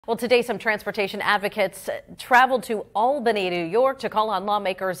Well, today some transportation advocates traveled to Albany, New York to call on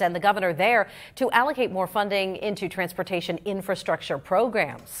lawmakers and the governor there to allocate more funding into transportation infrastructure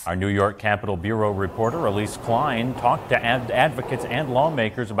programs. Our New York Capitol Bureau reporter Elise Klein talked to advocates and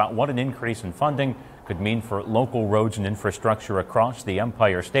lawmakers about what an increase in funding could mean for local roads and infrastructure across the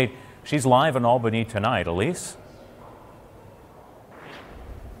Empire State. She's live in Albany tonight. Elise?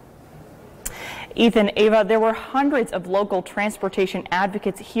 Ethan, Ava, there were hundreds of local transportation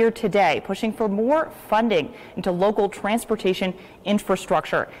advocates here today pushing for more funding into local transportation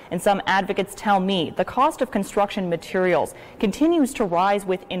infrastructure. And some advocates tell me the cost of construction materials continues to rise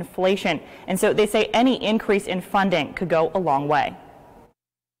with inflation. And so they say any increase in funding could go a long way.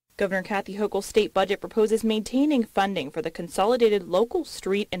 Governor Kathy Hochul's state budget proposes maintaining funding for the Consolidated Local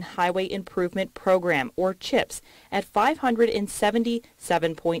Street and Highway Improvement Program, or CHIPS, at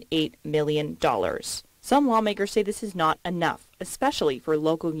 $577.8 million. Some lawmakers say this is not enough, especially for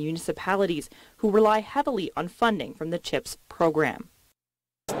local municipalities who rely heavily on funding from the CHIPS program.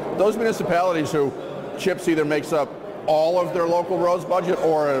 Those municipalities who CHIPS either makes up all of their local roads budget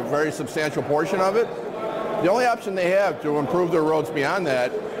or a very substantial portion of it, the only option they have to improve their roads beyond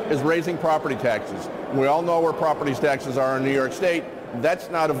that is raising property taxes. We all know where property taxes are in New York State. That's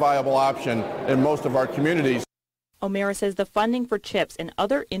not a viable option in most of our communities. O'Mara says the funding for CHIPS and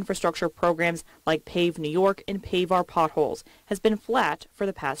other infrastructure programs like Pave New York and Pave Our Potholes has been flat for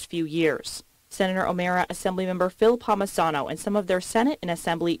the past few years. Senator O'Mara, Assemblymember Phil Palmisano, and some of their Senate and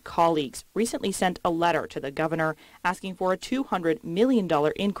Assembly colleagues recently sent a letter to the governor asking for a $200 million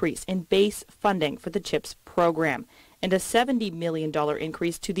increase in base funding for the CHIPS program and a $70 million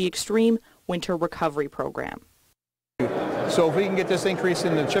increase to the Extreme Winter Recovery Program. So if we can get this increase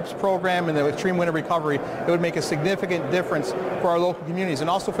in the CHIPS program and the Extreme Winter Recovery, it would make a significant difference for our local communities and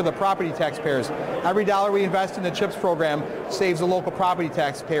also for the property taxpayers. Every dollar we invest in the CHIPS program saves the local property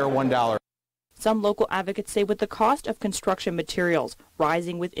taxpayer $1. Some local advocates say with the cost of construction materials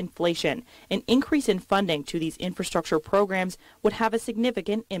rising with inflation, an increase in funding to these infrastructure programs would have a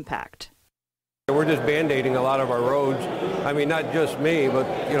significant impact. We're just band-aiding a lot of our roads. I mean, not just me, but,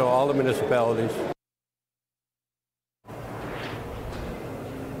 all the municipalities.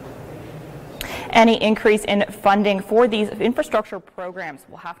 Any increase in funding for these infrastructure programs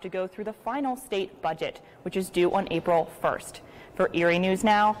will have to go through the final state budget, which is due on April 1st. For Erie News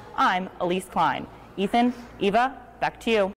Now, I'm Elise Klein. Ethan, Eva, back to you.